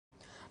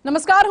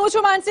નમસ્કાર, હું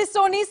છું માનસી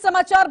સોની।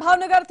 સમાચાર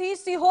ભાવનગરથી।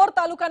 સિહોર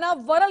તાલુકાના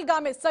વરલ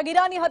ગામે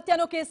સગીરાની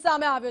હત્યાનો કેસ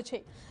સામે આવ્યો છે।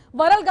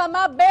 વરલ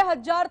ગામમાં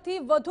 2000 થી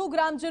વધુ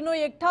ગ્રામજનો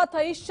એકઠા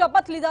થઈ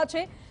શપથ લીધા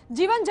છે।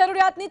 જીવન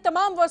જરૂરિયાતની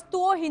તમામ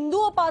વસ્તુઓ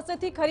હિન્દુઓ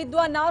પાસેથી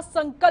ખરીદવાના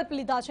સંકલ્પ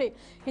લીધા છે।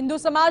 હિન્દુ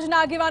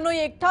સમાજના આગેવાનોએ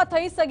એકઠા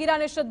થઈ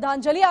સગીરાને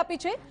શ્રદ્ધાંજલિ આપી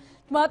છે।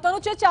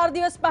 મહત્વનું છે, 4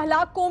 દિવસ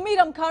પહેલા કોમી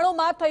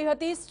રમખાણોમાં થઈ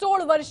હતી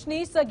 16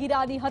 વર્ષની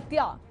સગીરાની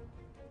હત્યા।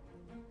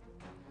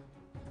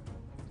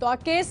 तो आ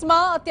केस में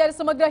अत्यारे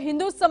समग्र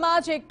हिंदू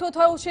समाज एकठो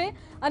थयो छे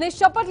अने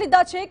शपथ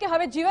लीधा छे कि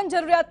हवे जीवन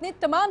जरूरियातनी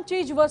तमाम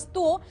चीज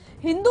वस्तुओं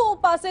हिंदुओं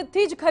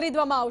पासेथी ज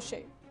खरीदवामां आवशे।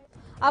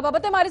 आ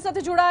बाबते मारी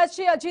साथे जोड़ाया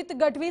छे अजीत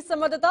गढ़वी,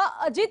 संवाददाता।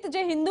 अजीत,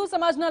 जे हिंदू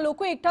समाजना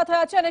लोको एकठा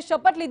थया छे अने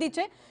शपथ लीधी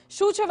छे,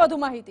 शुं छे વધુ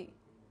માહિતી?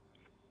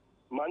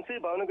 मानसी,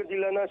 भावनगर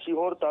जिल्लाना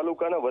सिहोर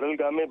तालुकाना वरल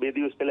गामे 2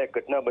 દિવસ પહેલા એક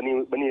ઘટના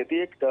બની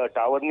હતી। એક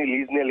ટાવરની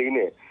લીઝને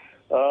લઈને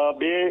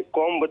બે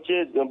કોમ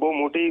વચ્ચે બહુ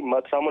મોટી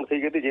માથામણ થઈ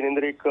ગઈ હતી, જેની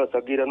અંદર એક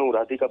સગીરાનું,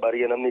 રાધિકા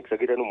બારિયા નામની એક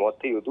સગીરાનું મોત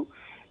થયું હતું।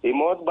 એ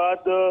મોત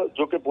બાદ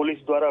જો કે પોલીસ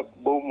દ્વારા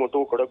બહુ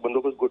મોટો કડક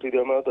બંદોબસ્ત ગોઠવી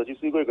દેવામાં આવ્યો હતો। હજી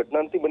સુધી કોઈ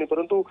ઘટના નથી બની,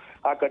 પરંતુ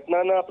આ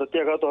ઘટનાના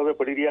પ્રત્યાઘાતો હવે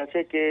પડી રહ્યા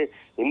છે કે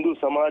હિન્દુ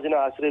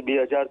સમાજના આશરે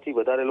 2000 થી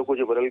વધારે લોકો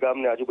જે વરલ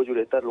ગામને આજુબાજુ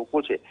રહેતા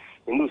લોકો છે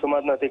હિન્દુ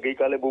સમાજના, તે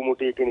ગઈકાલે બહુ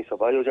મોટી એક એની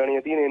સભા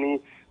યોજાણી હતી અને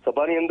એની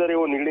સભાની અંદર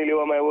એવો નિર્ણય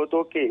લેવામાં આવ્યો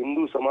હતો કે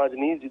હિન્દુ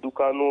સમાજની જ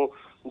દુકાનો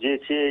જે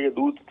છે એ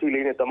દૂધથી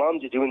લઈને તમામ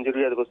જે જીવન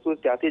જરૂરિયાત વસ્તુઓ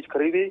ત્યાંથી જ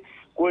ખરીદી,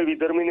 કોઈ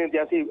વિધર્મીને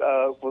ત્યાંથી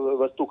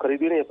વસ્તુ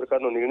ખરીદવી નહીં, એ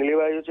પ્રકારનો નિર્ણય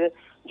લેવાયો છે।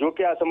 જો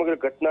કે આ સમગ્ર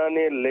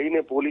ઘટનાને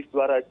લઈને પોલીસ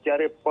દ્વારા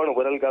અત્યારે પણ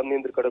વરલ ગામની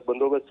અંદર કડક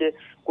બંદોબસ્ત છે।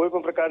 કોઈ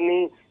પણ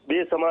પ્રકારની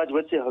બે સમાજ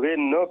વચ્ચે હવે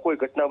ન કોઈ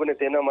ઘટના બને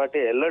તેના માટે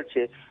એલર્ટ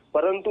છે।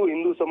 પરંતુ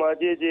હિન્દુ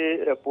સમાજે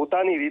જે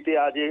પોતાની રીતે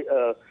આ જે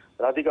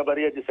રાધિકા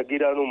બારિયા જે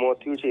સગીરાનું મોત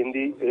થયું છે,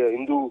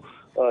 હિન્દુ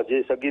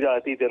જે સગીરા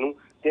હતી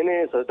તેને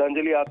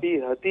શ્રદ્ધાંજલિ આપી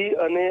હતી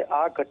અને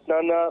આ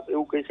ઘટનાના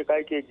એવું કહી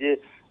શકાય કે જે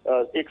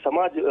એક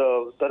સમાજ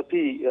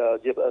તરફી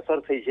જે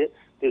અસર થઈ છે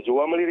તે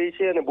જોવા મળી રહી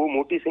છે અને બહુ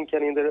મોટી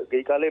સંખ્યાની અંદર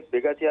ગઈકાલે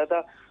ભેગા થયા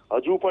હતા।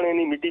 હજુ પણ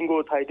એની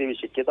મિટિંગો થાય તેવી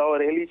શક્યતાઓ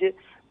રહેલી છે,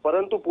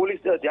 પરંતુ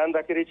પોલીસ ધ્યાન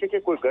રાખી રહી છે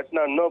કે કોઈ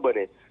ઘટના ન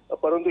બને।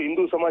 પરંતુ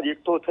હિન્દુ સમાજ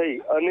એકઠો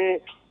થઈ અને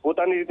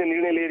પોતાની રીતે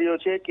નિર્ણય લઈ રહ્યો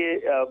છે કે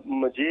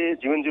જે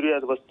જીવન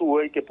જરૂરિયાત વસ્તુ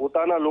હોય કે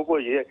પોતાના લોકો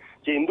જે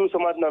હિન્દુ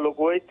સમાજના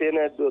લોકો હોય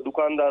તેને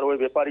દુકાનદાર હોય,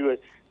 વેપારી હોય,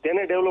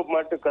 તેને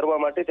ડેવલપ કરવા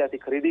માટે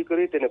ત્યાંથી ખરીદી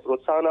કરી તેને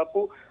પ્રોત્સાહન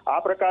આપવું।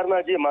 આ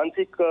પ્રકારના જે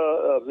માનસિક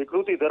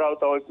વિકૃતિ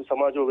ધરાવતા હોય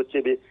સમાજો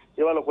વચ્ચે બે,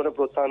 એવા લોકોને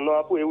પ્રોત્સાહન ન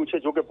આપવું એવું છે।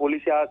 જો કે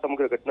પોલીસે આ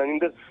સમગ્ર ઘટનાની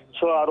અંદર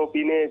 6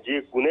 આરોપીને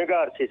જે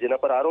ગુનેગાર છે, જેના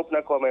પર આરોપ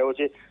નાખવામાં આવ્યો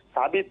છે,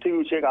 સાબિત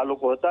થયું છે કે આ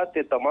લોકો હતા,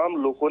 તે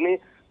તમામ લોકોની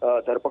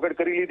ધરપકડ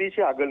કરી લીધી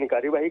છે, આગળની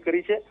કાર્યવાહી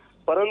કરી છે।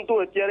 પરંતુ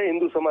અત્યારે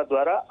હિન્દુ સમાજ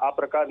દ્વારા આ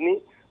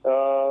પ્રકારની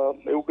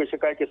એવું કહી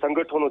શકાય કે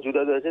સંગઠનો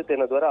જુદા જુદા છે,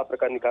 તેના દ્વારા આ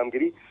પ્રકારની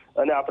કામગીરી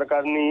અને આ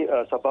પ્રકારની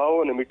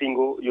સભાઓ અને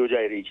મિટિંગો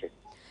યોજાઈ રહી છે।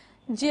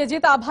 જી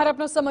અજીત, આભાર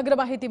આપનો સમગ્ર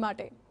માહિતી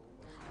માટે।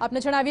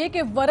 આપને જણાવીએ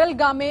કે વરલ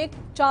ગામે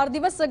 4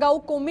 દિવસ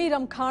અગાઉ કોમી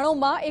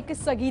રમખાણોમાં એક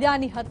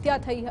સગીરાની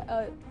હત્યા થઈ,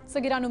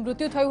 સગીરાનું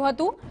મૃત્યુ થયું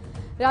હતું।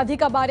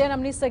 રાધિકા બારિયા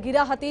નામની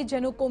સગીરા હતી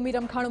જેનું કોમી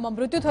રમખાણોમાં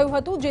મૃત્યુ થયું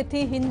હતું,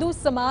 જેથી હિન્દુ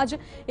સમાજ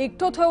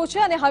એકઠો થયો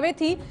છે અને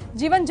હવેથી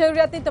જીવન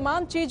જરૂરિયાતની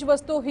તમામ ચીજ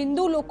વસ્તુઓ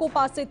હિન્દુ લોકો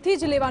પાસેથી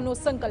જ લેવાનો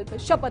સંકલ્પ,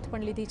 શપથ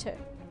પણ લીધી છે।